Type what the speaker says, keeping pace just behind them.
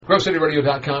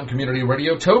RadioCityRadio.com, community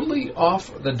radio, totally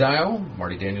off the dial.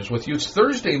 Marty Daniels with you. It's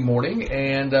Thursday morning,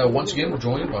 and once again, we're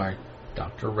joined by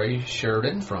Dr. Ray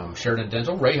Sheridan from Sheridan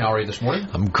Dental. Ray, how are you this morning?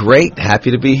 I'm great.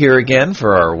 Happy to be here again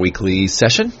for our weekly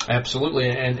session. Absolutely,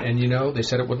 and you know, they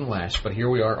said it wouldn't last, but here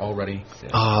we are already.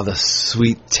 Oh, the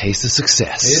sweet taste of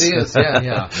success. It is,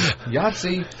 yeah.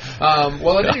 Yahtzee.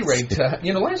 Well, at any rate,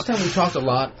 last time we talked a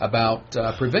lot about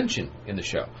prevention in the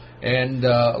show. And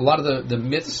a lot of the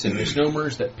myths and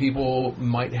misnomers that people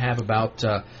might have about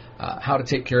how to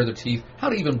take care of their teeth, how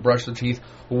to even brush their teeth,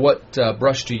 what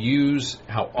brush to use,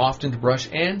 how often to brush,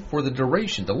 and for the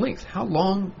duration, the length. How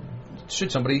long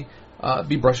should somebody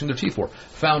be brushing their teeth for?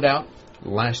 Found out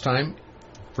last time,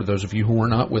 for those of you who were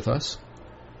not with us,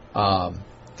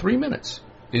 3 minutes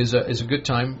is a good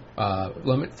time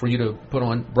limit for you to put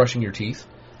on brushing your teeth.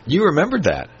 You remembered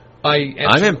that.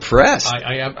 I'm impressed.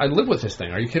 I live with this thing.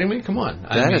 Are you kidding me? Come on.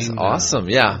 That is awesome.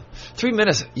 Yeah. 3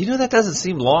 minutes. You know, that doesn't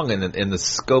seem long in the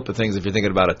scope of things if you're thinking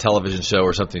about a television show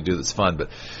or something to do that's fun. But,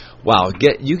 wow,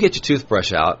 get your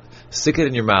toothbrush out, stick it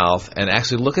in your mouth, and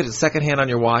actually look at it secondhand on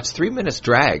your watch. 3 minutes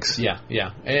drags. Yeah.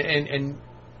 And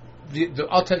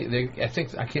I'll tell you,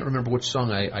 I can't remember which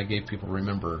song I gave people to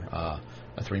remember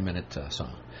a 3 minute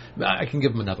song. I can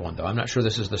give them another one, though. I'm not sure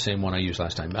this is the same one I used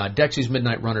last time. Dexy's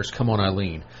Midnight Runners, Come On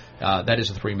Eileen. That is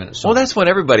a 3 minute song. Well, that's what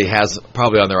everybody has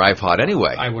probably on their iPod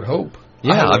anyway. I would hope.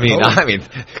 Yeah, I mean,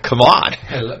 come on.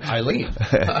 Eileen.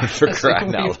 For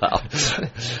crying out loud.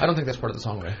 I don't think that's part of the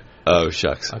song, Ray. Oh,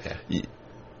 shucks. Okay.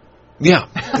 Yeah.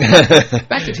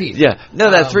 Back to teeth. Yeah.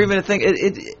 No, that 3 minute thing,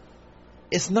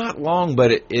 it's not long,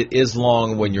 but it is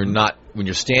long when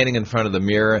you're standing in front of the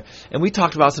mirror. And we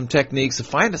talked about some techniques to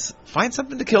find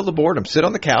something to kill the boredom. Sit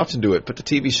on the couch and do it. Put the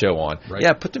TV show on. Right.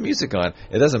 Yeah, put the music on.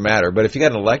 It doesn't matter. But if you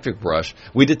got an electric brush,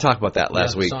 we did talk about that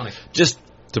last week. Sonic. Just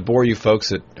to bore you folks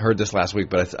that heard this last week,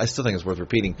 but I still think it's worth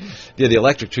repeating. Yeah, the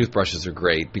electric toothbrushes are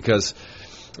great because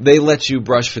they let you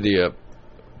brush for the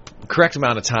correct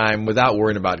amount of time without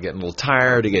worrying about getting a little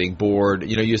tired or getting bored.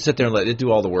 You know, you sit there and let it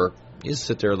do all the work. You just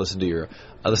sit there and listen to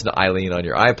Eileen on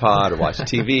your iPod or watch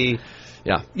TV.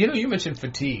 Yeah. You know, you mentioned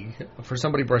fatigue for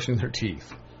somebody brushing their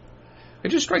teeth. It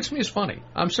just strikes me as funny.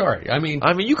 I'm sorry. I mean,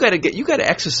 you got to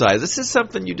exercise. This is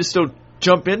something you just don't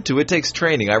jump into. It takes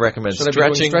training. I recommend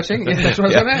stretching. Stretching? Yeah, that's what I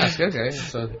was going to ask. Okay.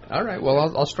 So, all right.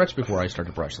 Well, I'll stretch before I start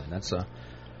to brush then. That's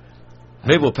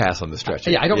maybe we'll pass on the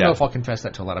stretching. Yeah, I don't know if I'll confess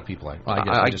that to a lot of people.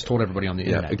 I just told everybody on the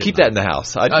internet. Keep that in the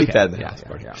house. I'd keep that in the house.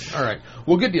 Yeah. All right.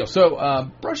 Well, good deal. So,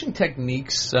 brushing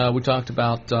techniques we talked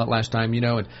about last time,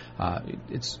 and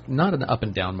it's not an up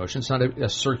and down motion. It's not a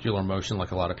circular motion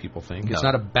like a lot of people think. No. It's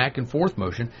not a back and forth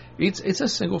motion. It's a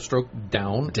single stroke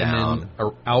down. And then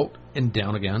out and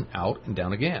down again, out and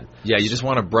down again. Yeah, you just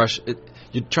want to brush it.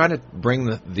 You're trying to bring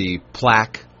the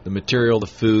plaque, the material, the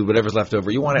food, whatever's left over,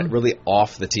 you want it really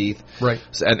off the teeth. Right.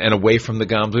 So, and away from the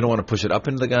gums. We don't want to push it up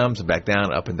into the gums and back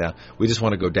down, up and down. We just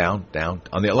want to go down.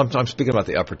 I'm speaking about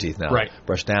the upper teeth now. Right.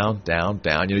 Brush down.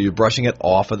 You're brushing it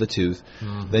off of the tooth.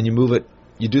 Mm-hmm. Then you move it.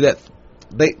 You do that.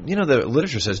 The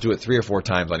literature says do it 3 or 4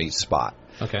 times on each spot.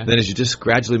 Okay. Then as you just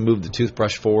gradually move the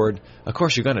toothbrush forward, of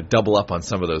course you're going to double up on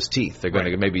some of those teeth. They're going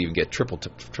to maybe even get triple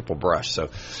brush. So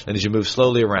then as you move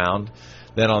slowly around,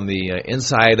 then on the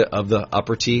inside of the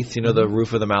upper teeth, the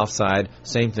roof of the mouth side,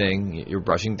 same thing. You're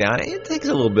brushing down. It takes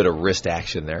a little bit of wrist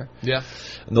action there. Yeah.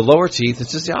 And the lower teeth,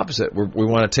 it's just the opposite. We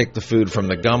want to take the food from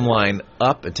the gum line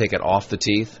up and take it off the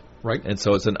teeth. Right. And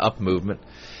so it's an up movement.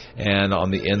 And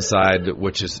on the inside,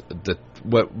 which is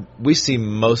what we see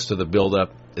most of the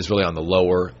buildup is really on the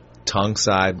lower tongue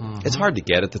side. Mm-hmm. It's hard to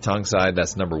get at the tongue side.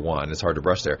 That's number one. It's hard to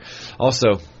brush there.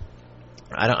 Also,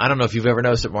 I don't know if you've ever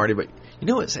noticed it, Marty, but have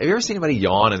you ever seen anybody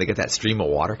yawn and they get that stream of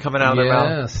water coming out of their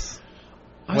mouth? Yes.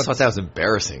 I always thought that was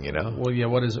embarrassing, Well, yeah,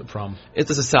 what is it from?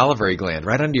 It's a salivary gland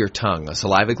right under your tongue, a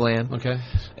saliva gland. Okay.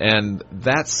 And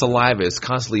that saliva is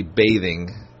constantly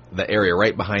bathing the area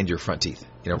right behind your front teeth,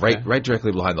 right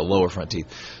directly behind the lower front teeth.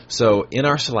 So in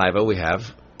our saliva, we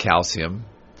have calcium.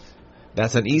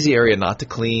 That's an easy area not to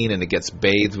clean, and it gets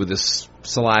bathed with this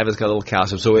saliva. It's got a little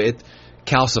calcium. So it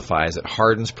calcifies. It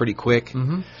hardens pretty quick.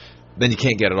 Mm-hmm. Then you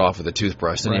can't get it off with a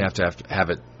toothbrush. Then you have to have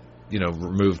it,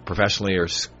 removed professionally or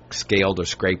scaled or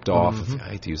scraped off. Mm-hmm. I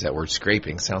hate to use that word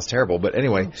scraping. Sounds terrible. But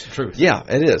anyway. It's the truth. Yeah,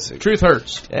 it is. Truth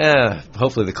hurts. Yeah.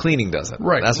 Hopefully the cleaning doesn't.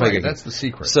 Right. That's that's the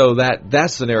secret. So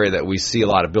that's an area that we see a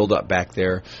lot of buildup back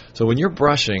there. So when you're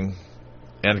brushing,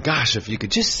 and gosh, if you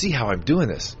could just see how I'm doing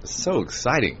this. It's so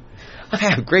exciting. I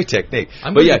have great technique.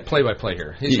 I'm going to get play-by-play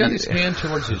here. He's got his hand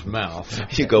towards his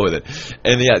mouth. You go with it.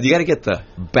 And, you got to get the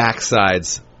back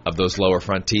sides of those lower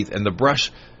front teeth. And the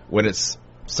brush, when it's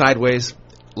sideways,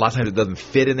 a lot of times it doesn't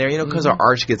fit in there, because our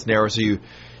arch gets narrow. So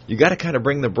you got to kind of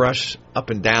bring the brush up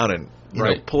and down and you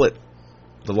know, pull it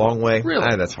the long way.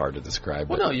 Really? That's hard to describe.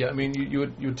 Well, no, yeah. I mean, you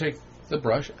would take the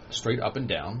brush straight up and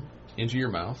down into your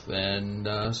mouth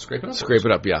and scrape it up. Scrape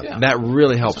it up, yeah. And that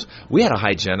really helps. We had a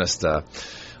hygienist,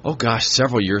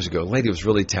 several years ago. The lady was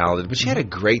really talented, but she had a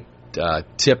great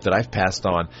tip that I've passed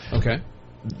on. Okay.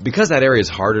 Because that area is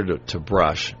harder to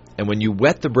brush, and when you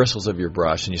wet the bristles of your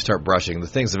brush and you start brushing, the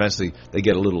things eventually, they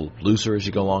get a little looser as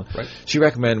you go along. Right. She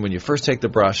recommended when you first take the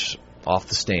brush off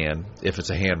the stand, if it's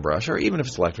a hand brush or even if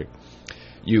it's electric,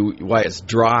 while it's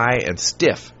dry and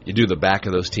stiff, you do the back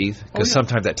of those teeth, because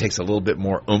sometimes that takes a little bit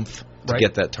more oomph to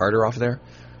get that tartar off there.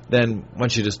 Then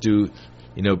once you just do,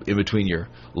 you know, in between your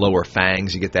lower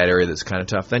fangs, you get that area that's kind of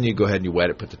tough. Then you go ahead and you wet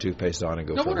it, put the toothpaste on, and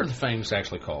go. Now, what are the fangs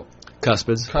actually called?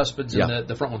 Cuspids. Cuspids, and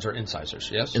the front ones are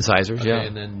incisors, yes? Incisors, okay,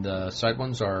 and then the side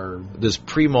ones are... There's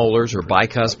premolars or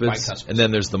bicuspids, and then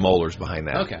there's the molars behind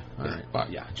that. Okay, all right. Well,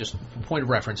 just point of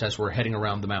reference as we're heading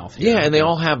around the mouth. Yeah, and they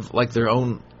all have, like, their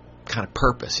own kind of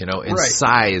purpose, you know. In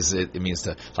size, it means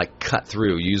to, like, cut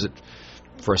through. Use it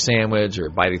for a sandwich or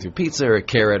biting through pizza or a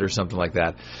carrot or something like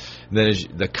that. And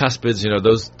then the cuspids, you know,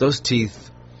 those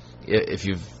teeth, if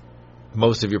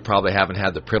most of you probably haven't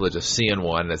had the privilege of seeing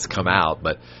one that's come out,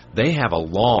 but they have a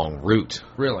long root.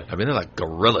 Really? I mean, they're like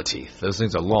gorilla teeth. Those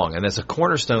things are long. And it's a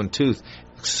cornerstone tooth,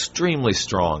 extremely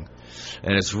strong.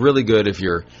 And it's really good if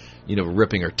you're, you know,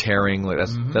 ripping or tearing. Like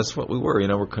that's what we were, you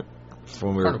know,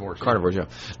 when we were carnivores, yeah.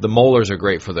 The molars are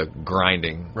great for the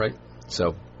grinding. Right.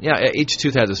 So, yeah, each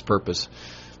tooth has its purpose.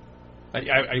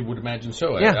 I would imagine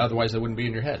so. Yeah. Otherwise, they wouldn't be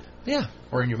in your head. Yeah.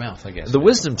 Or in your mouth, I guess. The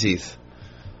wisdom teeth.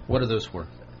 What are those for?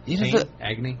 Pain?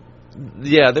 Agony?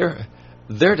 Yeah,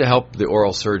 they're to help the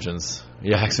oral surgeons.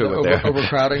 Yeah, actually,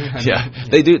 overcrowding.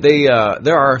 They do.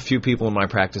 There are a few people in my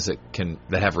practice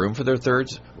that have room for their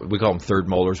thirds. We call them third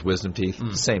molars, wisdom teeth.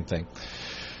 Same thing.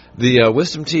 The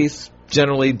wisdom teeth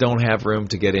generally don't have room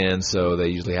to get in, so they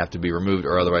usually have to be removed,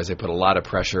 or otherwise they put a lot of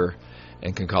pressure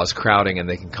and can cause crowding, and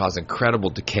they can cause incredible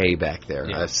decay back there.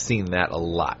 Yeah. I've seen that a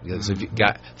lot. So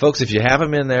if you have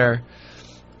them in there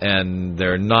and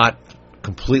they're not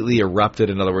completely erupted,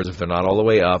 in other words, if they're not all the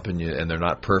way up and they're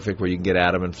not perfect where you can get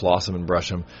at them and floss them and brush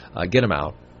them, get them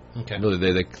out. Okay.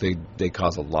 Really, they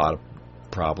cause a lot of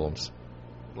problems.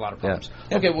 A lot of problems.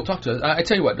 Yeah. Okay, we'll talk to... I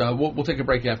tell you what, we'll take a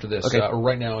break after this,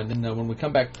 right now, and then when we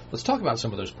come back, let's talk about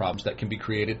some of those problems that can be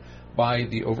created by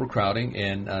the overcrowding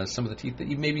and some of the teeth that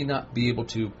you maybe not be able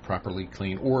to properly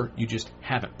clean, or you just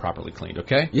haven't properly cleaned,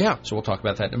 okay? Yeah. So we'll talk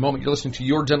about that in a moment. You're listening to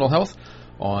Your Dental Health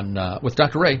with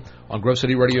Dr. Ray on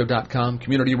GrowCityRadio.com,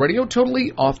 community radio,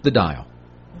 totally off the dial.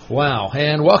 Wow,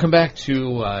 and welcome back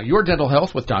to Your Dental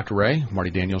Health with Dr. Ray. Marty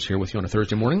Daniels here with you on a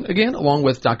Thursday morning, again, along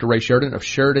with Dr. Ray Sheridan of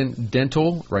Sheridan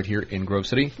Dental right here in Grove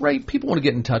City. Ray, people want to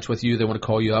get in touch with you. They want to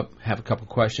call you up, have a couple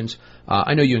questions.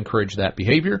 I know you encourage that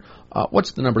behavior.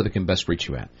 What's the number that can best reach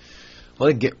you at?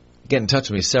 Well, they can get in touch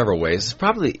with me several ways.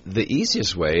 Probably the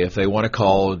easiest way, if they want to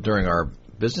call during our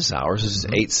business hours, is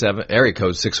area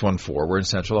code 614. We're in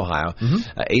Central Ohio.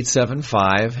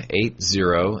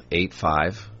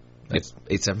 875-8085. It's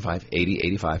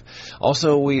 875-8085.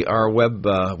 Also, our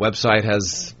website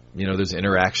has, there's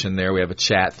interaction there. We have a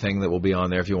chat thing that will be on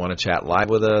there if you want to chat live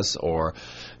with us or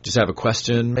just have a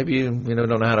question. Maybe you don't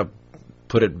know how to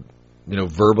put it,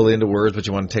 verbally into words, but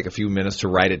you want to take a few minutes to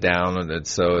write it down, and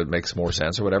so it makes more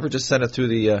sense or whatever. Just send it through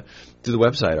the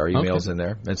website. Our email's in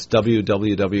there. It's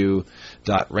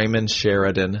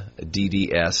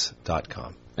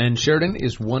www.raymondsheridan.dds.com. And Sheridan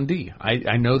is 1D.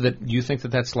 I know that you think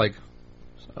that's like,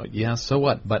 so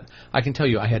what? But I can tell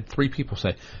you, I had 3 people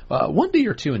say, 1D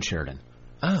or 2 in Sheridan.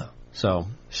 Oh. So.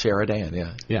 Sheridan,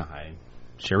 yeah. Yeah.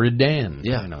 Sheridan.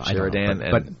 Yeah, Sheridan.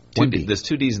 But 2D. There's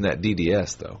 2 Ds in that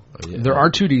DDS, though. Yeah. There are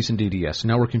 2 Ds in DDS.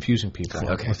 Now we're confusing people.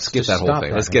 Okay, let's skip that whole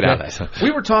thing. Let's get out of that.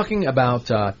 We were talking about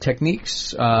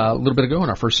techniques a little bit ago in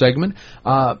our first segment.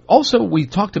 Also, we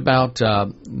talked about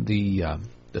the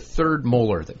third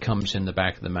molar that comes in the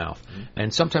back of the mouth.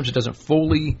 And sometimes it doesn't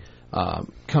fully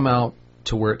come out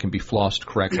to where it can be flossed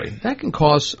correctly. That can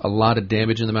cause a lot of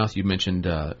damage in the mouth. You mentioned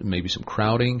maybe some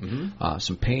crowding,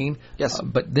 some pain. Yes.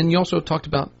 But then you also talked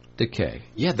about decay.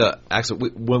 Yeah,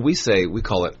 when we say, we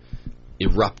call it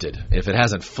erupted. If it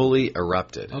hasn't fully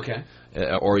erupted. Okay.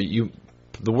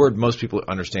 The word most people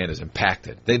understand is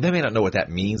impacted. They may not know what that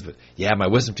means, but my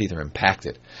wisdom teeth are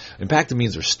impacted. Impacted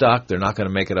means they're stuck. They're not going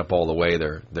to make it up all the way.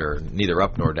 They're neither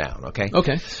up nor down, okay?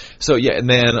 Okay. So, and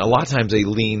then a lot of times they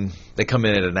come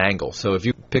in at an angle. So if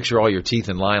you picture all your teeth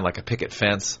in line like a picket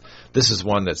fence, this is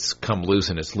one that's come loose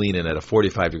and it's leaning at a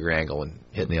 45-degree angle and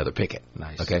hitting the other picket.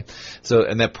 Nice. Okay? So,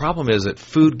 and that problem is that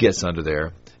food gets under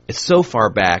there. It's so far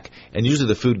back, and usually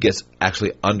the food gets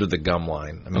actually under the gum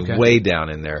line. I mean, way down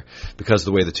in there because of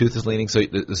the way the tooth is leaning. So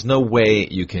there's no way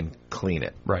you can clean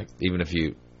it, right? Even if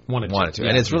you wanted to. Yeah.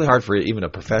 And it's really hard for even a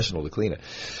professional to clean it.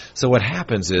 So what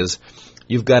happens is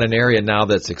you've got an area now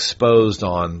that's exposed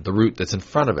on the root that's in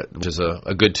front of it, which is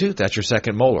a good tooth. That's your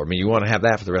second molar. I mean, you want to have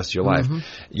that for the rest of your life.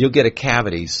 You'll get a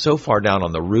cavity so far down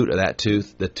on the root of that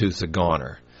tooth, the tooth's a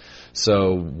goner.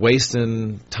 So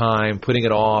wasting time, putting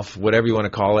it off, whatever you want to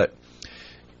call it,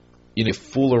 you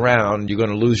fool around, you're going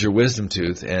to lose your wisdom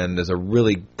tooth, and there's a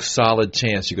really solid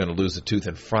chance you're going to lose the tooth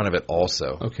in front of it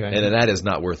also. Okay. And that is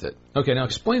not worth it. Okay, now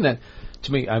explain that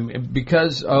to me.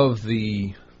 Because of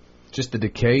just the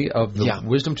decay of the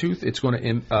wisdom tooth, it's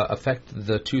going to affect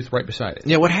the tooth right beside it.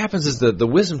 Yeah, what happens is the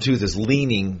wisdom tooth is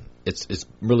leaning. It's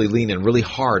really leaning really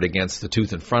hard against the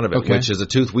tooth in front of it, which is a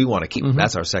tooth we want to keep.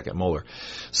 That's our second molar.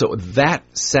 So that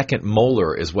second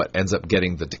molar is what ends up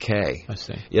getting the decay. I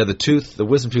see. Yeah, the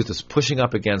wisdom tooth is pushing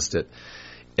up against it.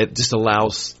 It just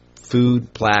allows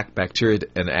food, plaque, bacteria,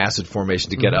 and acid formation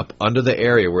to get up under the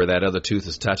area where that other tooth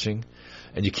is touching.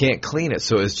 And you can't clean it,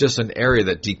 so it's just an area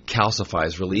that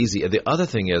decalcifies really easy. And the other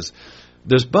thing is,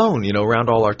 there's bone, around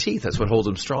all our teeth. That's what holds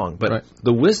them strong. But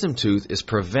the wisdom tooth is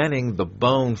preventing the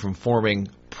bone from forming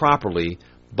properly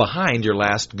behind your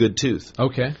last good tooth.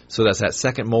 Okay. So that's that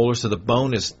second molar, so the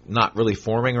bone is not really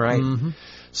forming right.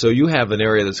 So you have an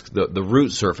area that's the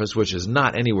root surface, which is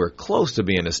not anywhere close to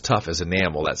being as tough as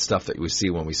enamel, that stuff that we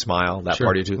see when we smile, that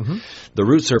part of your tooth. The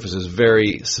root surface is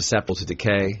very susceptible to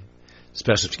decay,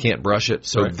 especially if you can't brush it.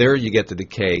 So there you get the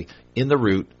decay in the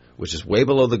root, which is way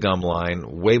below the gum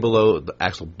line, way below the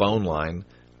actual bone line,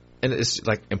 and it's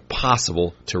like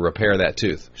impossible to repair that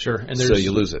tooth. Sure. And so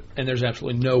you lose it. And there's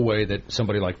absolutely no way that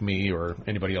somebody like me or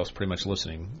anybody else pretty much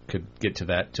listening could get to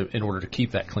that in order to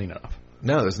keep that clean enough.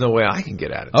 No, there's no way I can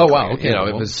get at it. Oh, wow. Okay.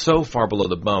 If it's so far below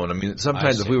the bone. I mean,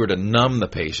 sometimes if we were to numb the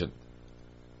patient,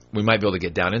 we might be able to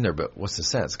get down in there, but what's the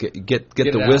sense? Get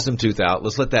the wisdom tooth out.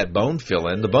 Let's let that bone fill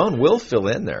in. The bone will fill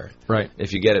in there,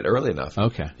 if you get it early enough.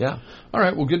 Okay. Yeah. All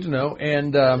right. Well, good to know.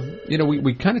 And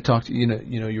we kind of talked.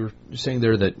 You were saying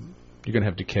there that you're going to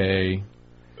have decay.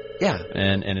 Yeah.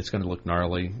 And it's going to look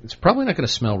gnarly. It's probably not going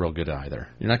to smell real good either.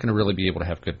 You're not going to really be able to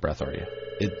have good breath, are you?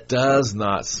 It does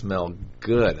not smell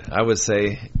good. I would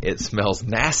say it smells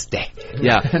nasty.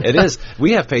 Yeah, it is.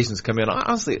 We have patients come in.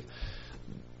 Honestly,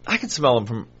 I can smell them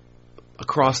from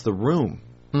across the room.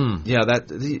 Yeah,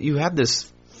 you have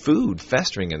this food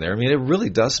festering in there. I mean, it really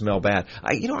does smell bad.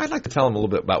 I'd like to tell them a little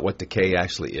bit about what decay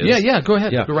actually is. Yeah, go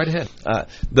ahead. Yeah. Go right ahead.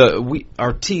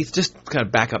 Our teeth, just kind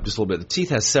of back up just a little bit. The teeth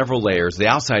has several layers. The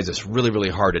outside is this really, really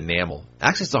hard enamel.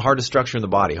 Actually, it's the hardest structure in the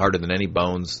body, harder than any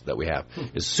bones that we have.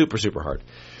 It's super, super hard.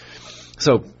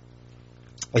 So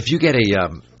if you get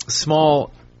a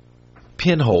small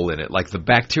pinhole in it, like the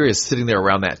bacteria is sitting there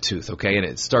around that tooth, okay, and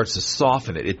it starts to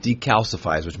soften it. It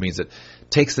decalcifies, which means it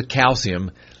takes the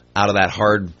calcium out of that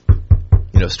hard,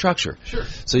 structure. Sure.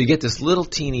 So you get this little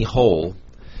teeny hole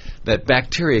that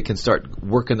bacteria can start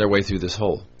working their way through this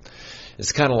hole.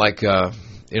 It's kind of like,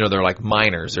 they're like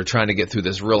miners. They're trying to get through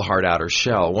this real hard outer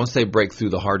shell. Once they break through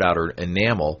the hard outer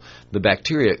enamel, the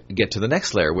bacteria get to the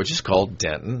next layer, which is called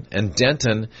dentin, and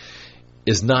dentin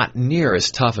is not near as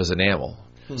tough as enamel.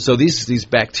 So these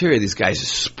bacteria, these guys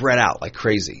just spread out like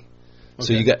crazy. Okay.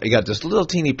 So you got this little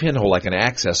teeny pinhole like an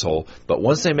access hole, but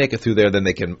once they make it through there, then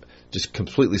they can just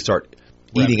completely start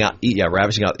ravaging out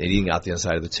and eating out the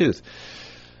inside of the tooth.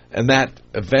 And that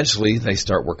eventually they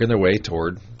start working their way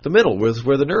toward the middle,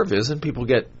 where the nerve is, and people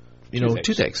get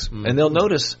toothaches. And they'll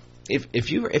notice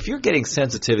if you're getting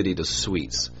sensitivity to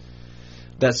sweets,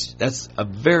 that's a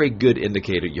very good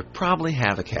indicator you probably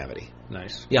have a cavity.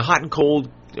 Nice. Yeah, hot and cold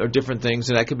are different things,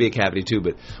 and that could be a cavity too.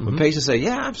 But when patients say,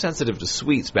 "Yeah, I'm sensitive to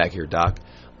sweets back here, doc,"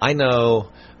 I know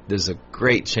there's a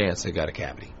great chance they got a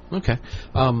cavity. Okay.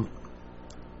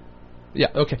 Yeah.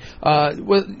 Okay.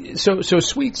 So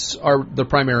sweets are the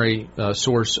primary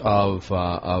source of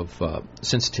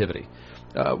sensitivity.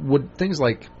 Would things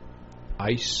like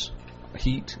ice,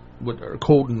 heat, or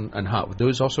cold and hot, would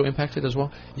those also impact it as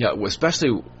well? Yeah,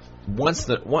 especially once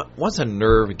a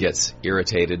nerve gets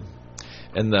irritated,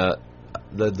 and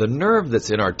the nerve that's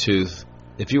in our tooth,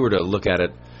 if you were to look at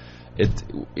it,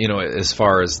 as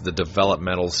far as the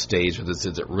developmental stage, is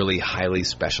it really highly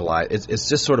specialized? It's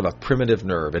just sort of a primitive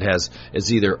nerve.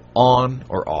 It's either on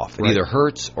or off. It either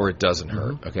hurts or it doesn't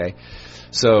hurt. Okay,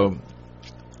 so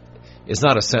it's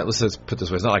not let's put it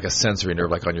this way. It's not like a sensory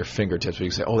nerve like on your fingertips where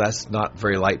you say, "Oh, that's not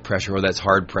very light pressure," or "That's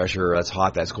hard pressure," or "That's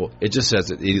hot," "That's cold." It just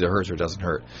says it either hurts or doesn't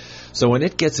hurt. So when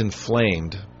it gets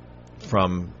inflamed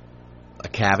from a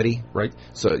cavity, right?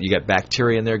 So you got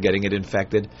bacteria in there getting it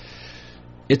infected.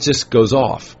 it just goes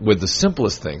off with the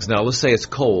simplest things. Now, let's say it's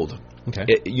cold. Okay.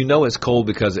 It's cold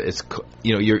because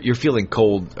you're feeling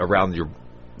cold around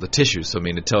the tissues. So, I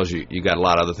mean, it tells you got a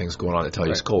lot of other things going on that tell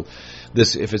you it's cold.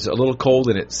 If it's a little cold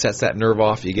and it sets that nerve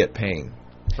off, you get pain.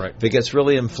 Right. If it gets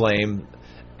really inflamed,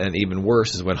 and even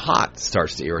worse is when hot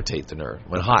starts to irritate the nerve.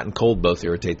 When hot and cold both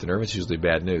irritate the nerve, it's usually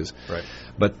bad news. Right.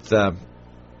 But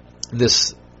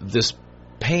this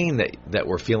pain that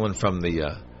we're feeling from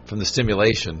the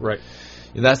stimulation, right,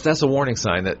 that's a warning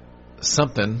sign that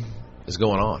something is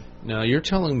going on. Now you're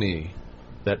telling me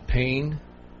that pain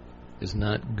is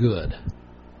not good.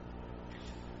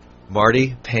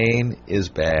 Marty, pain is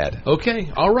bad.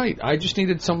 Okay, all right. I just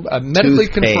needed some medically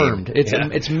Tooth pain. confirmed.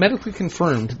 It's medically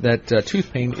confirmed that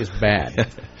tooth pain is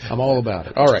bad. I'm all about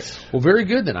it. All right. Well, very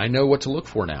good then. I know what to look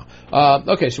for now.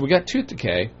 Okay, so we got tooth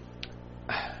decay.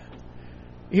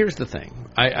 Here's the thing.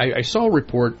 I saw a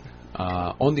report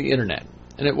on the internet,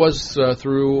 and it was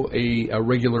through a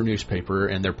regular newspaper,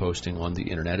 and they're posting on the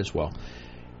internet as well.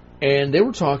 And they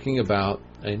were talking about,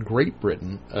 in Great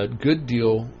Britain, a good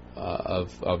deal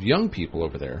of young people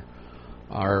over there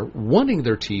are wanting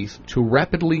their teeth to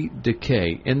rapidly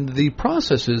decay, and the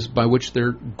processes by which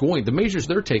they're going, the measures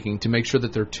they're taking to make sure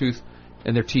that their tooth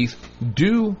and their teeth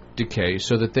do decay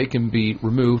so that they can be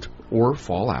removed or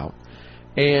fall out,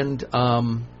 and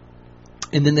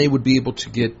then they would be able to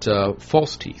get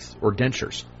false teeth or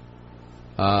dentures.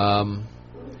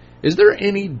 Is there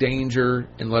any danger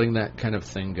in letting that kind of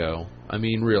thing go? I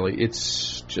mean, really,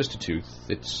 it's just a tooth.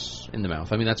 It's in the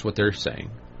mouth. I mean, that's what they're saying.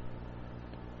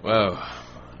 Whoa.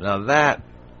 Now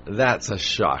that's a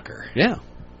shocker. Yeah.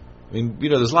 I mean,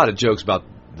 there's a lot of jokes about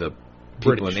the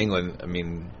people British in England, I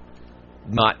mean,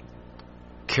 not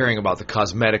caring about the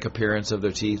cosmetic appearance of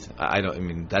their teeth. I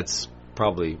mean, that's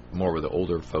probably more with the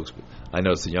older folks, but I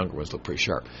notice the younger ones look pretty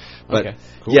sharp. But okay,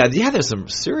 cool. yeah, there's some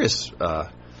serious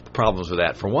problems with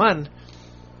that. For one,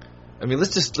 I mean,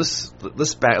 let's just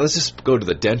go to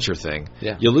the denture thing.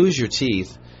 Yeah. You lose your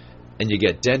teeth and you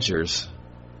get dentures.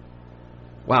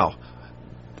 Wow.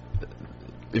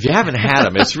 If you haven't had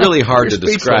them, it's really hard to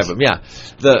describe them.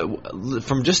 Yeah.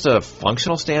 From just a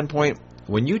functional standpoint,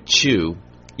 when you chew,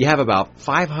 you have about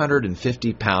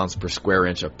 550 pounds per square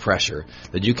inch of pressure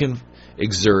that you can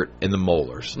exert in the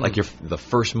molars, like the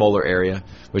first molar area,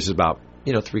 which is about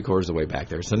 3/4 of the way back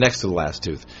there. So next to the last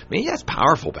tooth. I mean, that's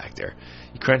powerful back there.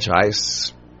 You crunch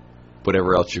ice,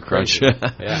 whatever else you crunch,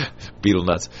 yeah. beetle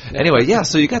nuts. Anyway, yeah.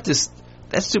 So you got this.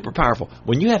 That's super powerful.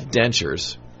 When you have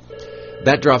dentures,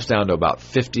 that drops down to about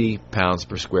 50 pounds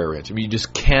per square inch. I mean, you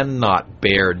just cannot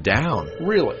bear down.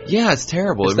 Really? Yeah, it's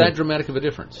terrible. Is that dramatic of a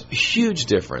difference? Huge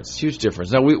difference. Huge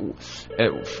difference. Now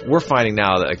we're finding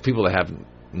now that like people that have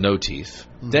no teeth,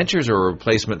 dentures are a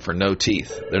replacement for no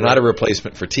teeth. They're not a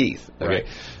replacement for teeth. Okay, right.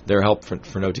 They're help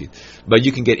for no teeth. But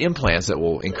you can get implants that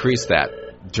will increase that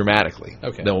dramatically.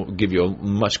 Okay, they'll give you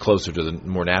much closer to the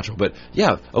more natural. But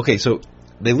yeah, okay. So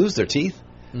they lose their teeth.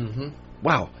 Mm-hmm.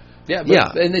 Wow. Yeah,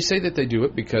 but, and they say that they do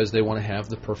it because they want to have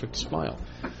the perfect smile.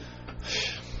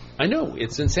 I know,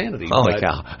 it's insanity. Holy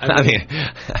cow. I mean,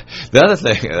 the other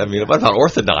thing, what about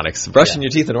orthodontics? Brushing your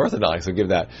teeth in orthodontics will give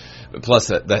that. Plus,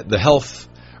 the health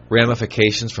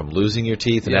ramifications from losing your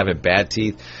teeth and having bad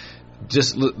teeth.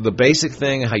 Just the basic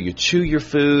thing, how you chew your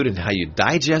food and how you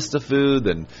digest the food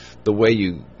and the way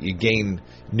you gain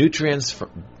nutrients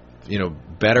from,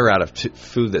 better out of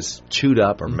food that's chewed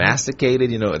up or masticated,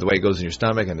 the way it goes in your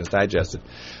stomach and it's digested.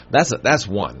 That's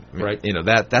one. Right.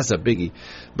 That's a biggie.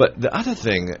 But the other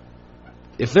thing,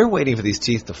 if they're waiting for these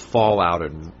teeth to fall out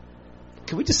and,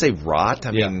 can we just say rot?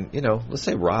 I mean, let's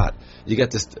say rot. You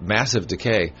get this massive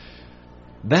decay.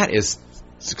 That is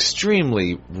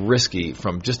extremely risky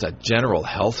from just a general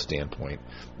health standpoint.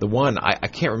 The one, I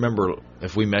can't remember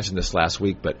if we mentioned this last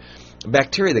week, but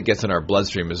bacteria that gets in our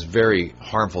bloodstream is very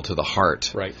harmful to the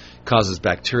heart. Right. Causes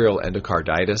bacterial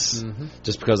endocarditis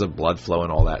just because of blood flow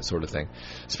and all that sort of thing.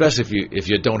 Especially if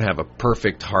you don't have a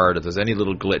perfect heart, if there's any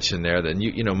little glitch in there, then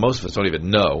most of us don't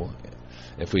even know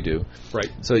if we do.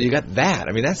 Right. So you got that.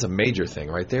 I mean, that's a major thing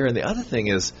right there. And the other thing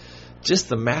is just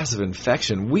the massive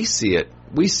infection. We see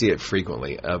it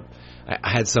frequently.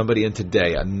 I had somebody in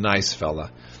today, a nice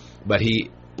fella, but he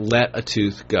let a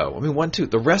tooth go. I mean, one tooth.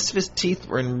 The rest of his teeth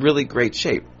were in really great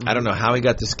shape. I don't know how he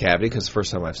got this cavity because it's the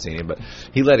first time I've seen him, but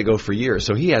he let it go for years.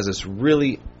 So he has this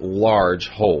really large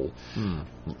hole,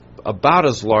 about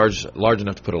as large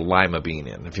enough to put a lima bean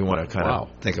in, if you want to kind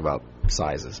of think about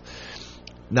sizes.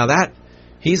 Now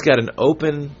he's got an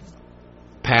open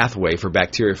pathway for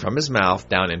bacteria from his mouth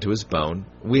down into his bone.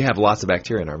 We have lots of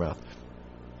bacteria in our mouth.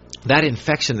 That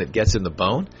infection that gets in the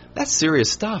bone, that's serious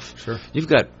stuff. Sure. You've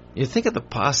got You think of the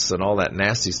pus and all that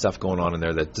nasty stuff going on in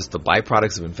there, that just the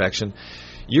byproducts of infection.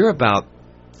 You're about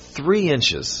 3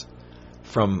 inches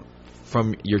from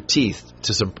your teeth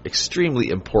to some extremely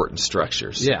important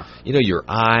structures. Yeah. You know, your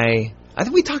eye. I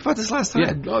think we talked about this last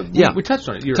time. We touched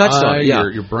on it. Your eye,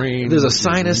 your brain. There's a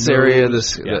sinus area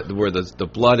where the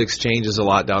blood exchanges a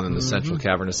lot down in the central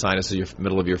cavernous sinus of your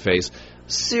middle of your face.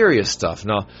 Serious stuff.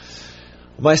 Now,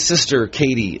 my sister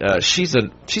Katie, she's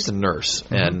a nurse,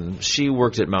 and she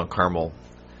worked at Mount Carmel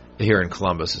here in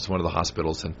Columbus. It's one of the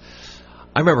hospitals, and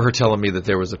I remember her telling me that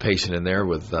there was a patient in there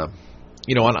with, on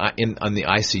the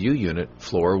ICU unit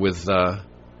floor with a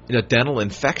dental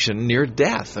infection near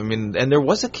death. I mean, and there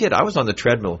was a kid. I was on the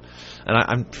treadmill, and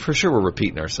I'm for sure we're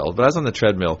repeating ourselves, but I was on the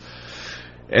treadmill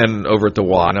and over at the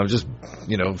wall, and I was just,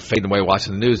 fading away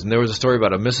watching the news, and there was a story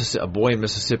about a boy in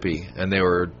Mississippi, and they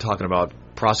were talking about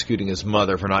prosecuting his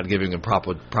mother for not giving him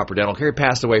proper dental care. He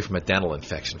passed away from a dental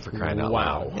infection, for crying out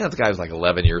loud. The guy was like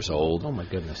 11 years old. Oh, my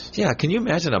goodness. Yeah, can you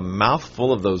imagine a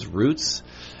mouthful of those roots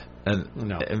and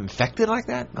infected like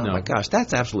that? Oh, my gosh,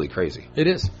 that's absolutely crazy. It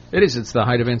is. It's the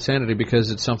height of insanity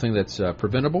because it's something that's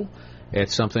preventable.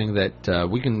 It's something that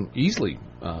we can easily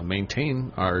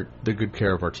maintain the good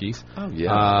care of our teeth. Oh,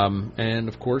 yeah. And,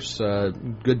 of course,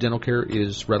 good dental care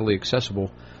is readily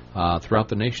accessible throughout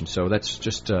the nation. So that's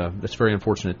that's very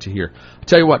unfortunate to hear. I'll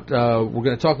tell you what, we're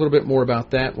going to talk a little bit more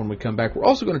about that when we come back. We're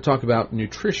also going to talk about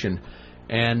nutrition.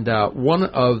 And one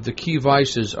of the key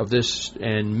vices of this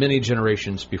and many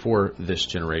generations before this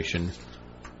generation,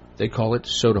 they call it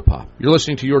soda pop. You're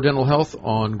listening to Your Dental Health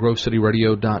on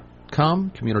GroveCityRadio.com,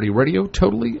 community radio,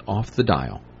 totally off the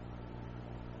dial.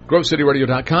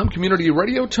 GroveCityRadio.com, community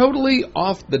radio, totally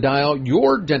off the dial.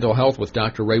 Your Dental Health with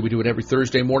Dr. Ray. We do it every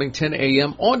Thursday morning, 10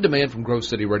 a.m. on demand from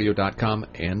GroveCityRadio.com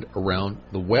and around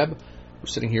the web. We're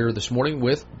sitting here this morning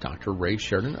with Dr. Ray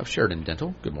Sheridan of Sheridan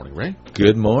Dental. Good morning, Ray.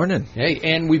 Good morning. Hey,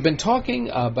 and we've been talking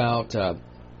about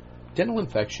dental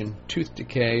infection, tooth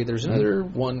decay. There's another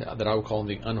one that I would call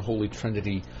the unholy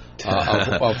trinity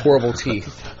of horrible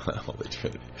teeth. Unholy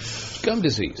trinity. Gum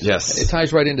disease. Yes. It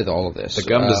ties right into all of this. The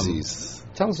gum disease.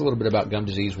 Tell us a little bit about gum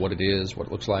disease, what it is, what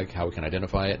it looks like, how we can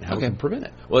identify it, and how we can prevent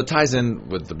it. Well, it ties in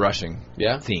with the brushing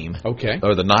theme. Okay.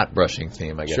 Or the not brushing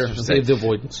theme, I guess. Sure, the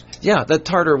avoidance. Yeah, that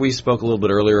tartar we spoke a little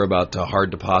bit earlier about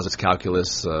hard deposits,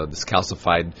 calculus, this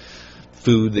calcified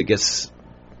food that gets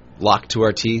locked to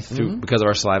our teeth because of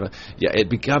our saliva. Yeah, it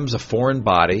becomes a foreign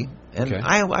body. And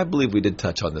I believe we did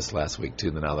touch on this last week,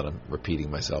 too, now that I'm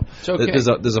repeating myself. It's okay.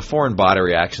 There's a foreign body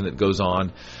reaction that goes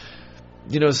on.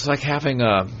 It's like having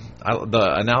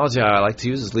the analogy I like to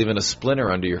use is leaving a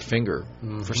splinter under your finger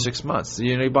for 6 months.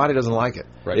 Your body doesn't like it.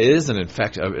 Right. It is an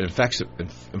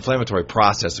inflammatory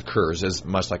process occurs as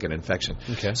much like an infection.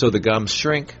 Okay. So the gums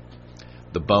shrink,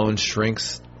 the bone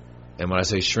shrinks, and when I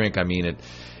say shrink, I mean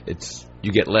it's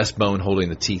you get less bone holding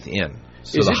the teeth in.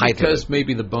 So is the it height because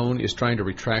maybe the bone is trying to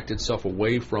retract itself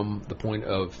away from the point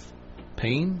of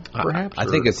pain, perhaps? I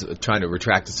think it's trying to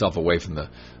retract itself away from the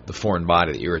foreign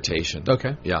body, the irritation.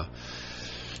 Okay. Yeah.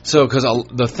 So, because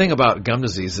the thing about gum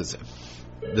disease is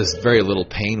there's very little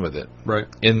pain with it. Right.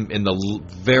 In the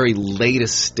very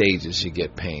latest stages, you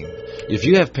get pain. If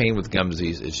you have pain with gum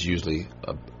disease, it's usually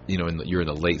you're in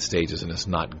the late stages, and it's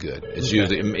not good. It's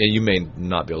usually, and you may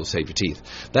not be able to save your teeth.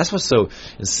 That's what's so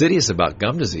insidious about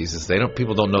gum disease is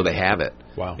people don't know they have it.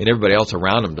 Wow. And everybody else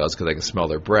around them does because they can smell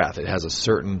their breath. It has a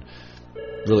certain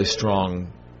really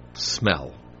strong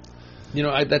smell.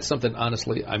 That's something,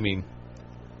 honestly,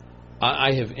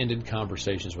 I have ended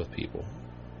conversations with people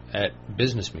at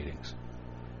business meetings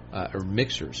or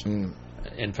mixers and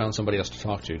found somebody else to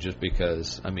talk to just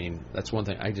because, that's one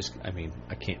thing. I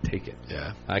can't take it.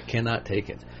 Yeah. I cannot take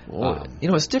it.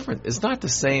 It's different. It's not the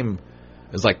same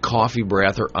as like coffee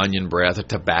breath or onion breath or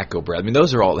tobacco breath.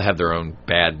 Those are all have their own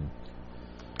bad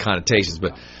connotations,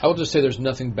 but I will just say there's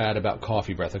nothing bad about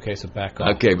coffee breath. Okay, so back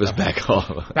off. Okay, but back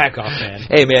off. Back off, man.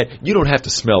 Hey, man, you don't have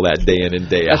to smell that day in and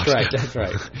day out. That's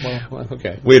right. Well,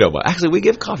 okay. We don't. Actually, we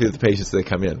give coffee to the patients as they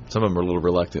come in. Some of them are a little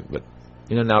reluctant, but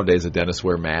nowadays the dentists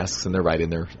wear masks and they're right in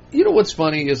there. What's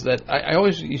funny is that I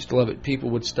always used to love it.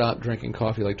 People would stop drinking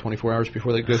coffee like 24 hours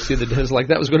before they go see the dentist. Like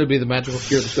that was going to be the magical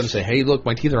cure that's going to say, "Hey, look,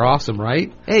 my teeth are awesome,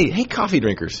 right?" Hey, coffee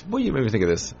drinkers. Well, you made me think of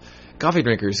this. Coffee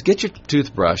drinkers, get your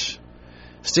toothbrush.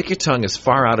 Stick your tongue as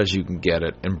far out as you can get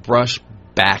it and brush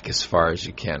back as far as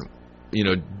you can.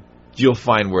 You'll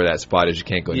find where that spot is. You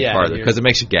can't go any farther because it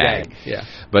makes you gag. Yeah.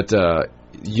 But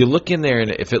you look in there, and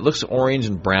if it looks orange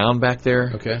and brown back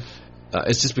there,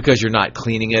 it's just because you're not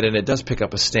cleaning it, and it does pick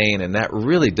up a stain, and that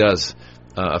really does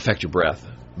affect your breath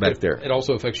back there. It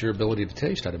also affects your ability to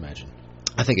taste, I'd imagine.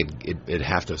 I think it'd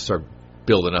have to start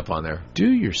building up on there. Do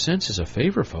your senses a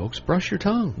favor, folks. Brush your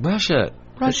tongue. Brush it.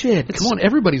 Brush it. Come on,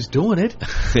 everybody's doing it.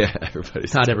 Yeah,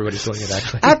 everybody's. Not everybody's doing it,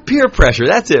 actually. At peer pressure.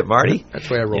 That's it, Marty. That's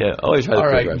the way I roll. Yeah, always try to All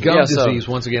peer right, pressure. gum Yeah, disease,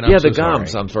 once again. The so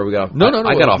gums. sorry. I'm sorry, we got. No,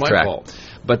 I got off my track. fault.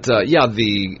 But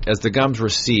as the gums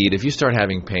recede, if you start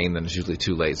having pain, then it's usually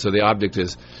too late. So the object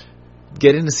is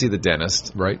get in to see the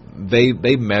dentist. Right.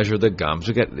 They measure the gums.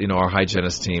 We get our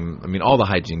hygienist team. I mean, all the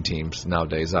hygiene teams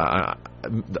nowadays.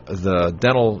 The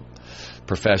dental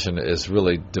profession is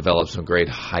really developed some great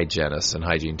hygienists and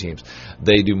hygiene teams.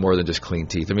 They do more than just clean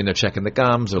teeth. I mean, they're checking the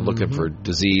gums, they're looking for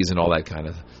disease and all that kind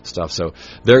of stuff. So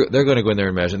they're going to go in there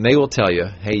and measure, and they will tell you,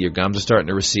 hey, your gums are starting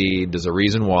to recede. There's a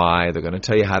reason why. They're going to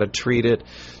tell you how to treat it.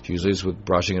 Usually it's with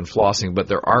brushing and flossing, but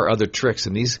there are other tricks,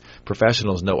 and these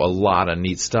professionals know a lot of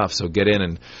neat stuff. So get in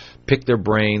and pick their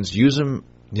brains, use them,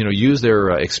 use their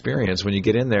experience when you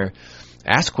get in there.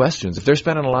 Ask questions. If they're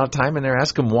spending a lot of time in there,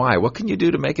 ask them why. What can you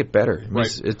do to make it better? Right.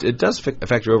 It does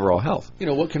affect your overall health.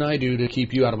 What can I do to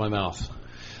keep you out of my mouth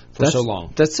for so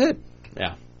long? That's it.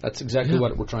 Yeah, that's exactly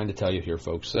what we're trying to tell you here,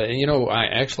 folks. I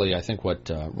think what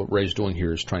Ray's doing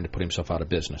here is trying to put himself out of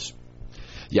business.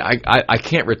 Yeah, I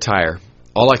can't retire.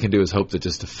 All I can do is hope that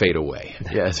just to fade away.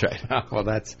 Yeah, that's right. Well,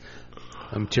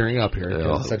 I'm tearing up here.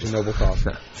 It's such a noble cause.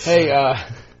 Hey,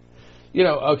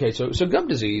 okay, so gum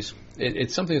disease,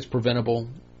 it's something that's preventable.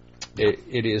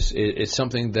 It's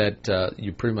something that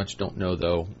you pretty much don't know,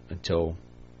 though, until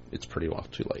it's pretty well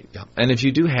too late. Yeah. And if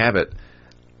you do have it,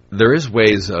 there is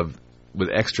ways with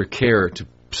extra care to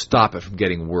stop it from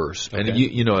getting worse. Okay.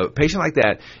 And a patient like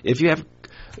that, if you have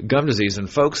gum disease, and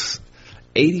folks,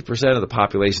 80% of the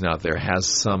population out there has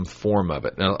some form of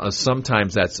it. Now,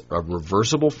 sometimes that's a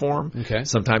reversible form. Okay.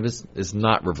 Sometimes it's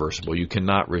not reversible. You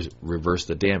cannot reverse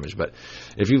the damage. But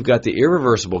if you've got the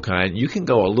irreversible kind, you can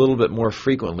go a little bit more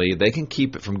frequently. They can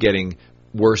keep it from getting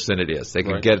worse than it is. They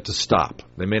can get it to stop.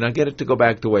 They may not get it to go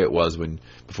back the way it was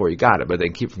before you got it, but they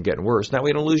can keep it from getting worse. That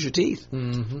way you don't lose your teeth.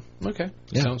 Mm-hmm. Okay.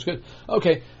 Yeah. Sounds good.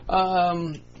 Okay.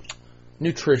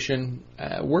 Nutrition.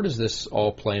 Where does this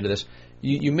all play into this?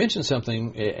 You mentioned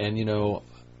something, and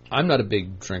I'm not a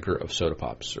big drinker of soda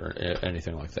pops or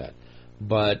anything like that.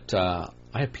 But I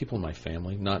have people in my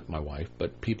family, not my wife,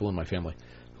 but people in my family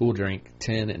who will drink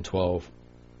 10 and 12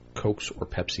 Cokes or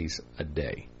Pepsis a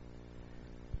day.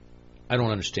 I don't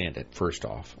understand it, first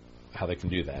off, how they can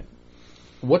do that.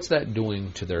 What's that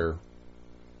doing to their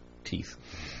teeth?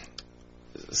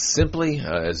 Simply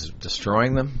is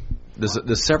destroying them.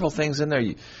 There's several things in there.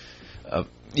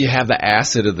 You have the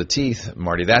acid of the teeth,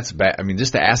 Marty. That's bad. I mean,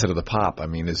 just the acid of the pop. I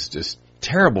mean, it's just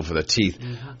terrible for the teeth.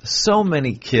 Mm-hmm. So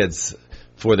many kids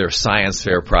for their science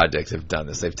fair projects have done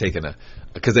this. They've taken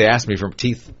because they ask me for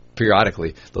teeth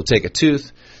periodically. They'll take a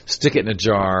tooth, stick it in a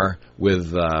jar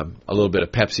with a little bit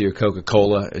of Pepsi or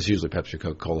Coca-Cola. It's usually Pepsi or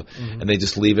Coca-Cola. Mm-hmm. And they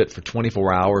just leave it for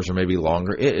 24 hours or maybe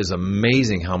longer. It is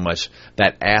amazing how much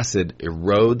that acid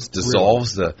erodes,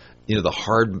 dissolves the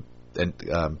hard and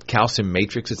calcium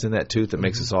matrix that's in that tooth that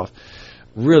makes it soft.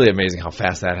 Really amazing how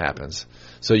fast that happens.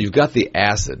 So you've got the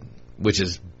acid, which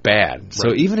is bad. Right.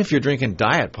 So even if you're drinking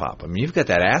diet pop, I mean, you've got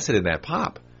that acid in that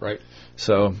pop. Right.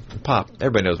 So pop,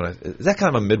 everybody knows is that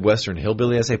kind of a Midwestern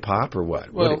hillbilly? I say pop or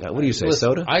what? Well, what do you say? Listen,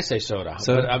 soda? I say soda.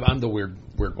 But I'm the weird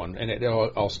one, and it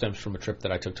all stems from a trip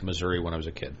that I took to Missouri when I was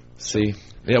a kid. See,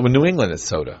 yeah, when New England it's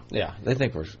soda. Yeah, they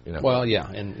think we're Well,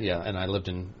 and I lived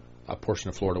in a portion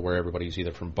of Florida where everybody's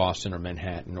either from Boston or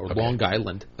Manhattan or Long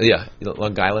Island. Yeah,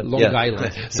 Long Island.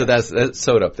 Island. So that's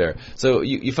soda up there. So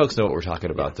you folks know what we're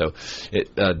talking about, though.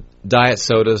 Diet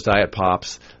sodas, diet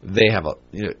pops, they have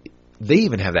they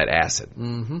even have that acid.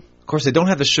 Mm-hmm. Of course, they don't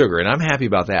have the sugar, and I'm happy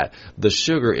about that. The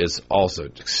sugar is also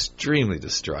extremely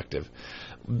destructive.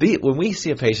 When we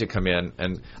see a patient come in,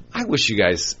 and I wish you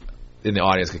guys in the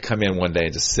audience could come in one day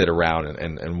and just sit around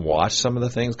and watch some of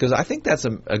the things, because I think that's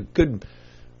a good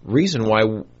reason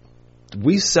why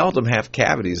we seldom have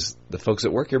cavities, the folks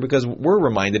that work here, because we're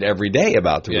reminded every day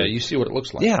about the you see what it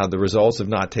looks like. Yeah, the results of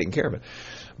not taking care of it.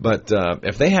 But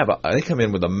if they come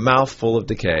in with a mouthful of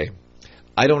decay,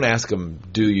 I don't ask them,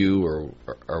 do you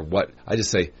or what? I just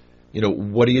say,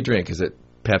 what do you drink? Is it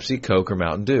Pepsi, Coke, or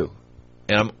Mountain Dew?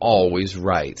 And I'm always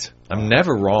right. I'm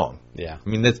never wrong. Yeah. I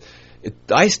mean,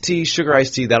 iced tea, sugar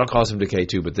iced tea, that'll cause some decay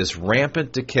too. But this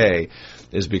rampant decay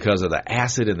is because of the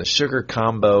acid and the sugar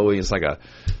combo. It's like a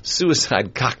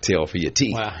suicide cocktail for your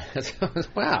teeth. Wow.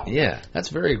 Wow. Yeah. That's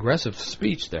very aggressive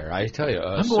speech there, I tell you.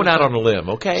 I'm going out on a limb,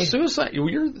 okay? Suicide.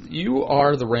 You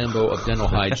are the Rambo of dental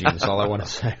hygiene is all I want to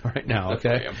say right now,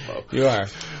 okay? Rambo. You are.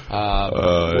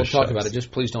 We'll talk about it.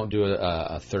 Just please don't do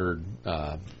a third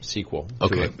sequel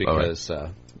to it because,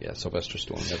 Sylvester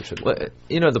Stallone never should. Well,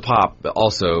 the pop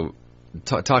also,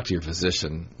 talk to your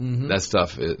physician. Mm-hmm. That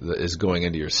stuff is going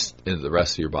into the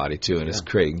rest of your body too, and it's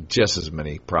creating just as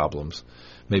many problems,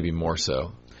 maybe more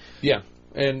so. Yeah,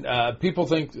 and people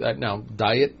think that now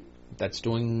diet, that's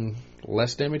doing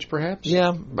less damage, perhaps.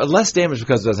 Yeah, less damage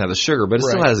because it doesn't have the sugar, but it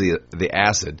still has the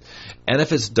acid. And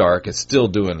if it's dark, it's still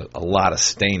doing a lot of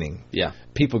staining. Yeah,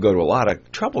 people go to a lot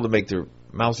of trouble to make their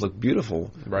mouths look beautiful,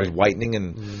 with whitening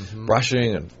and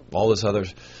brushing and all this other,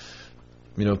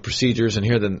 procedures. And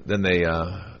here, then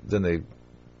they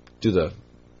do the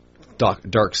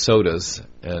dark sodas,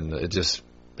 and it just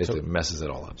basically messes it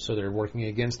all up. So they're working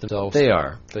against themselves. They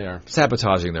are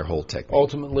sabotaging their whole technique.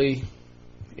 Ultimately,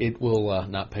 it will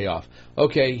not pay off.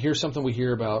 Okay, here's something we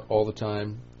hear about all the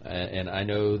time, and I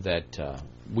know that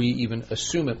we even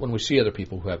assume it when we see other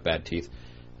people who have bad teeth.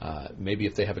 Maybe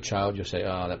if they have a child, you'll say,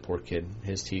 oh, that poor kid,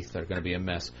 his teeth are going to be a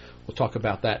mess. We'll talk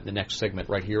about that in the next segment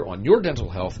right here on Your Dental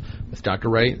Health with Dr.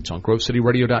 Ray. It's on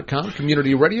GroveCityRadio.com,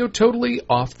 community radio, totally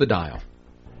off the dial.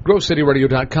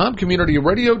 GroveCityRadio.com, community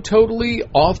radio, totally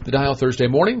off the dial Thursday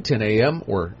morning, 10 a.m.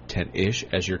 or 10-ish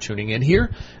as you're tuning in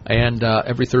here. And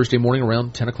every Thursday morning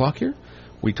around 10 o'clock here,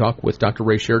 we talk with Dr.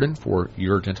 Ray Sheridan for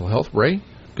Your Dental Health. Ray,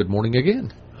 good morning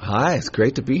again. Hi, it's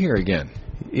great to be here again.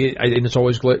 And it's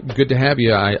always good to have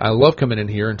you. I love coming in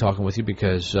here and talking with you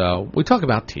because we talk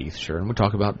about teeth, sure, and we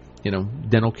talk about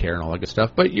dental care and all that good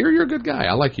stuff. But you're a good guy.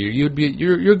 I like you.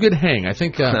 You're a good hang. I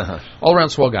think all around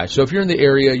swell guy. So if you're in the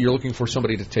area, you're looking for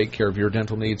somebody to take care of your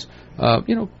dental needs,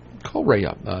 call Ray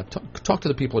up. Talk to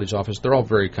the people at his office. They're all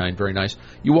very kind, very nice.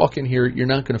 You walk in here, you're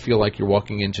not going to feel like you're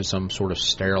walking into some sort of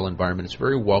sterile environment. It's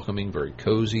very welcoming, very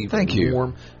cozy, very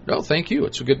warm. No, thank you.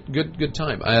 It's a good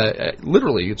time.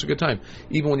 Literally, it's a good time.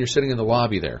 Even when you're sitting in the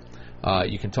lobby there,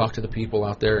 you can talk to the people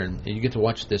out there, and you get to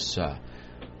watch this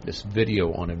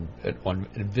video on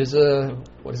Invisalign.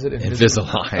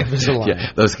 Invisalign.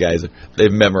 Yeah, those guys,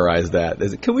 they've memorized that. They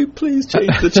say, can we please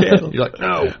change the channel? You're like,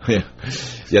 no. Yeah.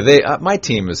 They. My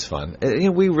team is fun.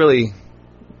 We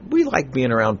like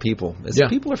being around people.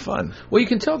 People are fun. Well, you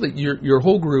can tell that your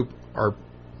whole group are,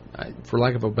 for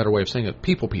lack of a better way of saying it,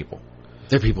 people.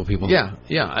 They're people.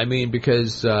 Yeah. I mean,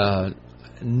 because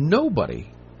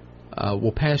nobody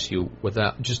will pass you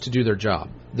without just to do their job.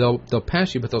 They'll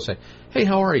pass you, but they'll say, "Hey,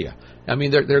 how are you?" I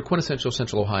mean, they're quintessential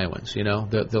Central Ohioans.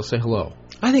 They'll say hello.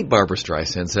 I think Barbara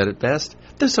Streisand said it best.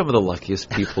 They're some of the luckiest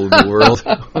people in the world.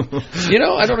 I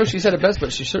don't know if she said it best,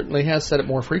 but she certainly has said it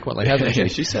more frequently, hasn't she?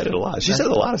 She said it a lot. She said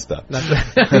a lot of stuff.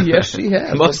 Yes, she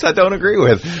has. Most I don't agree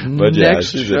with. But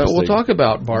next, we'll talk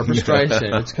about Barbara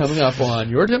Streisand. It's coming up on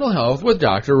Your Dental Health with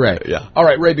Dr. Ray. Yeah. All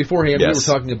right, Ray, beforehand, we were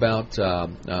talking about,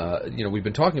 we've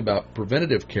been talking about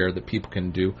preventative care that people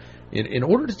can do in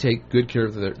order to take good care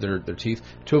of their teeth,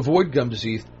 to avoid gum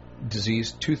disease,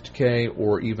 tooth decay,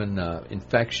 or even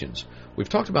infections. We've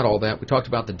talked about all that. We talked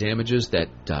about the damages that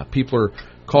people are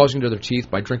causing to their teeth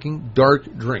by drinking dark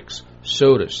drinks,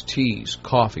 sodas, teas,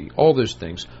 coffee. All those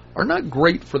things are not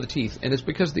great for the teeth, and it's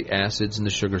because of the acids and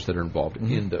the sugars that are involved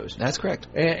in those. That's correct.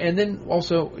 And then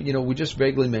also, we just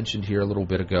vaguely mentioned here a little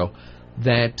bit ago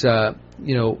that, a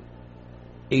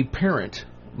parent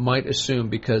might assume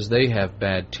because they have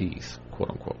bad teeth, quote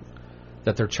unquote,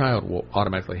 that their child will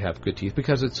automatically have good teeth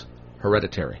because it's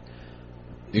hereditary.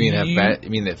 You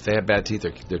mean if they have bad teeth,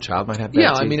 their child might have bad teeth?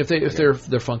 Yeah, I mean if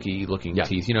they're funky looking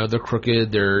teeth, they're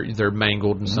crooked, they're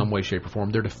mangled in some way, shape, or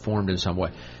form, they're deformed in some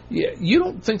way. Yeah, you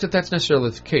don't think that that's necessarily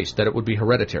the case, that it would be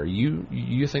hereditary.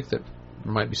 You think that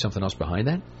there might be something else behind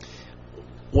that?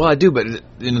 Well, I do, but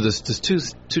there's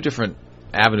two different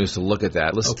avenues to look at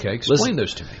that. Explain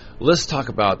those to me. Let's talk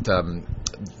about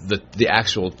the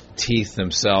actual teeth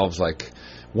themselves. Like,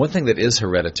 one thing that is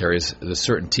hereditary is the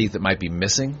certain teeth that might be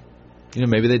missing.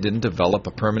 Maybe they didn't develop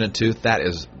a permanent tooth.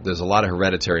 There's a lot of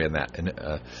hereditary in that.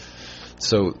 And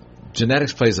so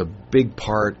genetics plays a big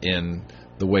part in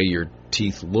the way your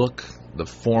teeth look, the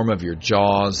form of your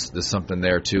jaws. There's something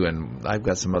there too, and I've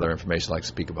got some other information I'd like to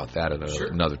speak about that at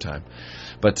another time.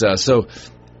 But so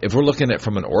if we're looking at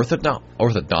from an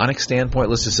orthodontic standpoint,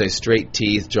 let's just say straight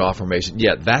teeth, jaw formation,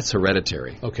 that's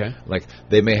hereditary. Okay. Like,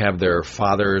 they may have their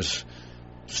father's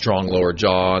strong lower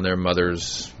jaw and their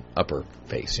mother's upper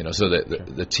face, so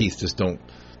that the teeth just don't,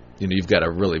 you've got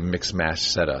a really mixed match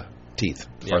set of teeth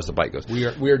as far as the bite goes.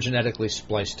 We are genetically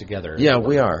spliced together. Yeah,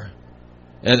 we are.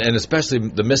 And especially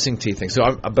the missing teeth thing. So,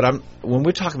 when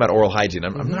we're talking about oral hygiene,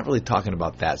 I'm not really talking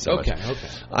about that so much. Okay.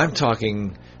 I'm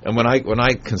talking, and when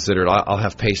I consider it, I'll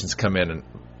have patients come in and,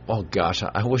 oh gosh,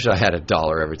 I wish I had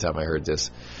 $1 every time I heard this.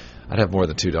 I'd have more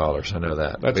than $2. I know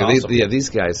that. That's But awesome. these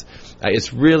guys,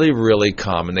 it's really, really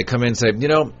common. They come in and say,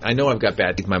 I know I've got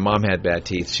bad teeth. My mom had bad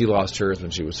teeth. She lost hers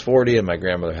when she was 40, and my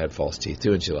grandmother had false teeth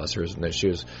too, and she lost hers when she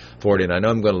was 40, and I know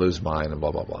I'm going to lose mine, and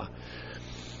blah, blah, blah.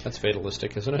 That's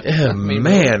fatalistic, isn't it? Yeah,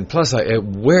 man. Plus, it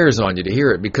wears on you to hear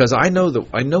it because I know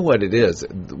what it is.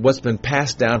 What's been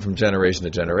passed down from generation to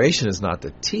generation is not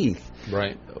the teeth.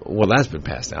 Right. Well, that's been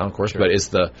passed down, of course, Sure. but it's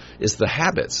the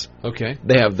habits. Okay.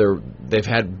 They've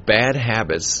had bad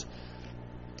habits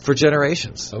for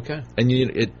generations. Okay. And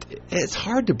it's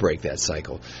hard to break that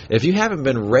cycle if you haven't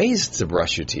been raised to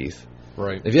brush your teeth.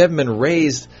 Right. If you haven't been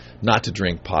raised not to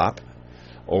drink pop,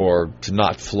 or to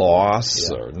not floss,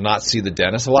 or not see the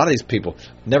dentist. A lot of these people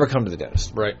never come to the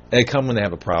dentist. Right. They come when they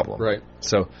have a problem. Right.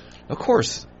 So, of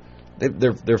course,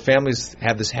 their families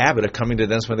have this habit of coming to the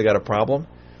dentist when they got a problem.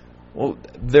 Well,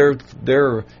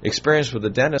 their experience with the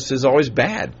dentist is always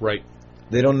bad. Right.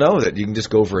 They don't know that you can just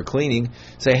go for a cleaning,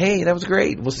 say, "Hey, that was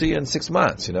great. We'll see you in 6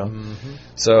 months." Mm-hmm.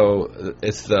 So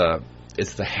it's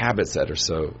the habits that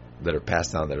are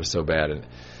passed down that are so bad, and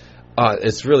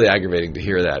it's really aggravating to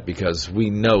hear that because we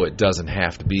know it doesn't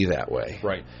have to be that way.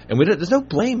 Right. And there's no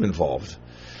blame involved.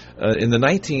 In the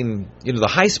the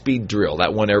high-speed drill,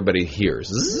 that one everybody hears.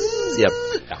 Zzz, yep.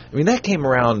 I mean, that came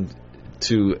around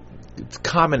to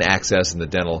common access in the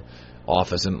dental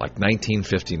office in like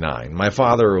 1959. My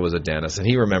father was a dentist, and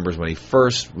he remembers when he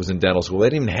first was in dental school, they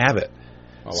didn't even have it.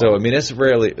 Oh, wow. So, I mean, it's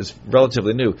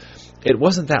relatively new. It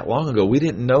wasn't that long ago. We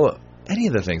didn't know any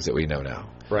of the things that we know now.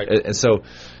 Right. And so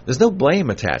there's no blame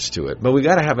attached to it. But we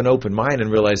got to have an open mind and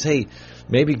realize, hey,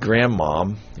 maybe grandma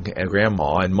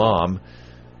and mom,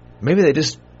 maybe they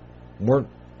just weren't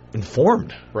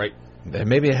informed. Right. And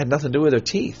maybe it had nothing to do with their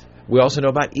teeth. We also know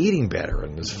about eating better,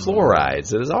 and there's fluorides.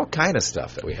 There's all kind of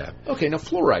stuff that we have. Okay, now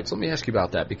fluorides. Let me ask you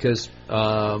about that because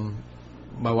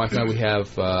my wife and I, we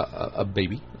have a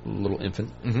baby, a little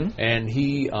infant, and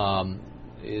he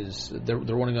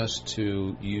they're wanting us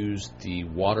to use the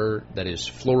water that is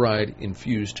fluoride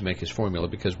infused to make his formula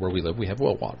because where we live we have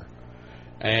well water.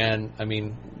 And I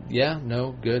mean,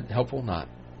 good, helpful, not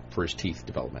for his teeth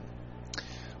development.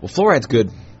 Well, fluoride's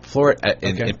good. Fluoride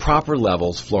in proper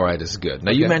levels, fluoride is good.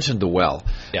 Now you mentioned the well.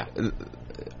 Yeah.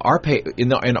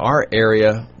 In our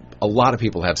area, a lot of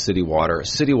people have city water.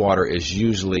 City water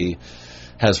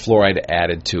has fluoride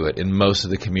added to it in most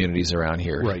of the communities around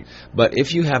here. Right. But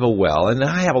if you have a well, and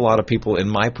I have a lot of people in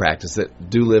my practice that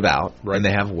do live out, and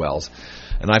they have wells,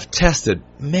 and I've tested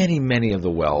many, many of the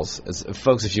wells.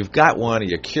 Folks, if you've got one and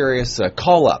you're curious,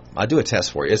 call up. I'll do a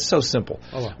test for you. It's so simple.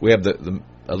 Oh, wow. We have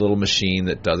a little machine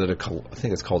that does it. I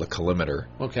think it's called a collimeter.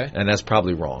 Okay. And that's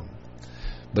probably wrong.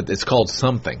 But it's called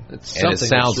something. And it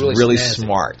sounds really really snazzy.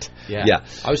 Smart. Yeah.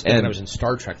 I was thinking I was in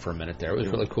Star Trek for a minute there. It was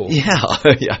really cool.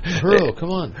 Yeah. Bro,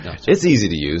 come on. No, it's easy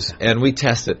to use, and we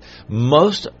test it.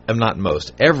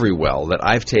 Every well that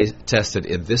I've tested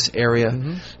in this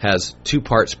area has 2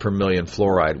 parts per million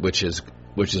fluoride, which is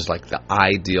like the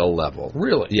ideal level.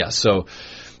 Really? Yeah. So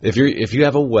if you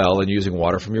have a well and using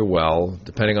water from your well,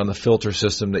 depending on the filter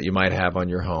system that you might have on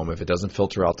your home, if it doesn't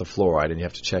filter out the fluoride, and you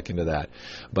have to check into that,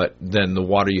 but then the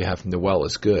water you have from the well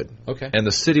is good. Okay. And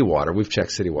the city water, we've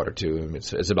checked city water too, and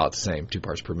it's about the same, 2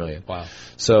 parts per million. Wow.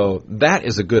 So that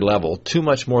is a good level. Too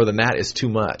much more than that is too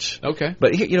much. Okay.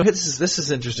 But this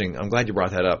is interesting. I'm glad you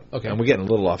brought that up. Okay. And we're getting a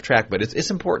little off track, but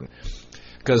it's important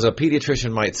because a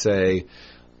pediatrician might say,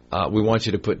 we want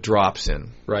you to put drops in.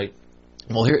 Right.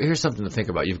 Well, here's something to think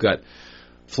about. You've got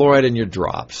fluoride in your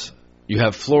drops. You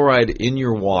have fluoride in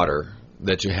your water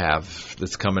that you have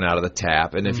that's coming out of the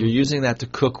tap. And if you're using that to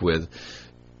cook with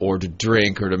or to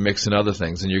drink or to mix in other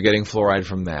things, and you're getting fluoride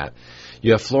from that,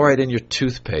 you have fluoride in your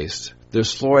toothpaste.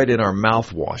 There's fluoride in our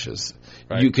mouthwashes.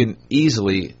 Right. You can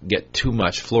easily get too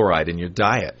much fluoride in your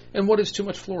diet. And what is too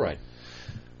much fluoride?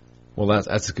 Well,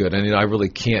 that's good. And I really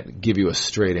can't give you a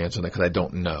straight answer on that because I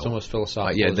don't know. It's almost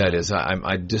philosophical. Yeah, that is.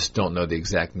 I just don't know the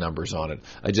exact numbers on it.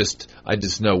 I just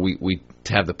know we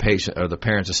have the patient or the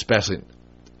parents especially,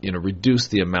 reduce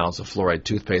the amounts of fluoride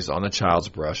toothpaste on the child's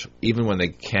brush, even when they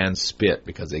can spit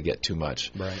because they get too much.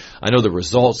 Right. I know the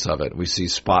results of it. We see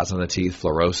spots on the teeth,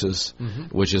 fluorosis,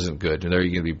 which isn't good. And they're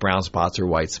going to be brown spots or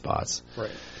white spots.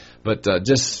 Right. But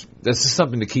this is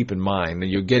something to keep in mind.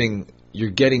 You're getting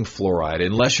fluoride.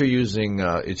 Unless you're using,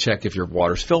 check if your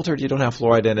water's filtered, you don't have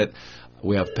fluoride in it.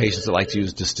 We have patients that like to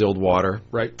use distilled water.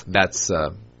 Right. That's,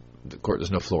 of course, there's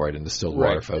no fluoride in distilled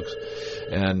water, folks.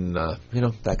 And,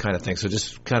 that kind of thing. So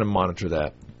just kind of monitor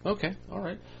that. Okay. All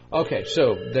right. Okay.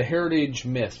 So the heritage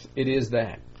myth, it is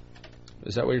that.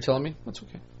 Is that what you're telling me? That's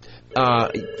okay.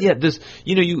 Yeah.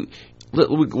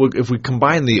 if we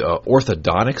combine the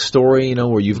orthodontic story,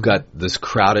 where you've got this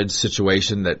crowded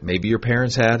situation that maybe your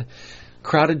parents had,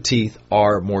 crowded teeth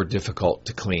are more difficult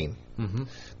to clean. Mm-hmm.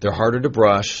 They're harder to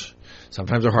brush.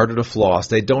 Sometimes they're harder to floss.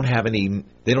 They don't have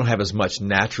as much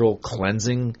natural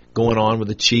cleansing going on with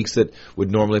the cheeks that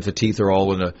would normally if the teeth are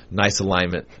all in a nice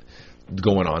alignment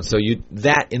going on. So in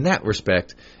that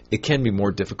respect, it can be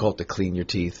more difficult to clean your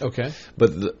teeth. Okay.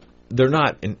 But they're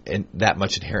not in that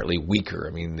much inherently weaker.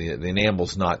 I mean, the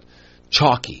enamel's not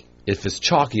chalky. If it's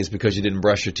chalky, it's because you didn't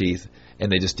brush your teeth and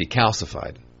they just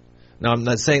decalcified. Now, I'm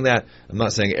not saying that. I'm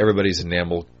not saying everybody's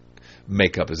enamel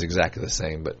makeup is exactly the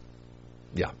same, but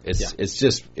it's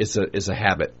a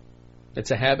habit.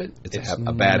 It's a habit? It's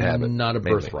a bad habit. Not a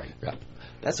birthright. Yeah.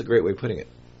 That's a great way of putting it.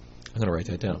 I'm going to write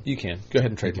that down. You can. Go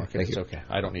ahead and trademark it. Thank you. It's okay.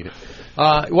 I don't need it.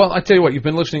 Well, I tell you what, you've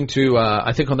been listening to,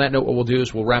 I think on that note, what we'll do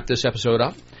is we'll wrap this episode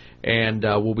up, and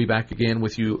we'll be back again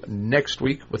with you next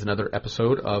week with another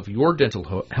episode of Your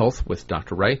Dental Health with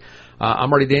Dr. Ray. I'm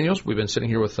Marty Daniels. We've been sitting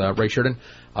here with Ray Sheridan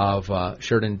of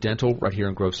Sheridan Dental right here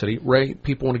in Grove City. Ray,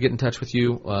 people want to get in touch with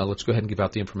you. Let's go ahead and give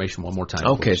out the information one more time.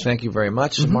 Okay, thank you very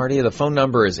much, Marty. The phone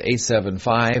number is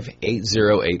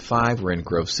 875-8085. We're in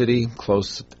Grove City,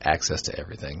 close access to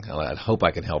everything. I hope I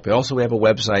can help you. Also, we have a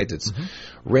website. It's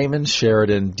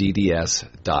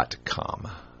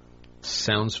RaymondSheridanDDS.com.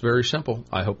 Sounds very simple.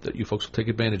 I hope that you folks will take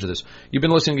advantage of this. You've been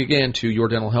listening again to Your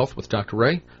Dental Health with Dr.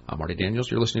 Ray. I'm Marty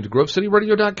Daniels. You're listening to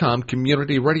GroveCityRadio.com,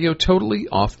 community radio totally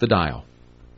off the dial.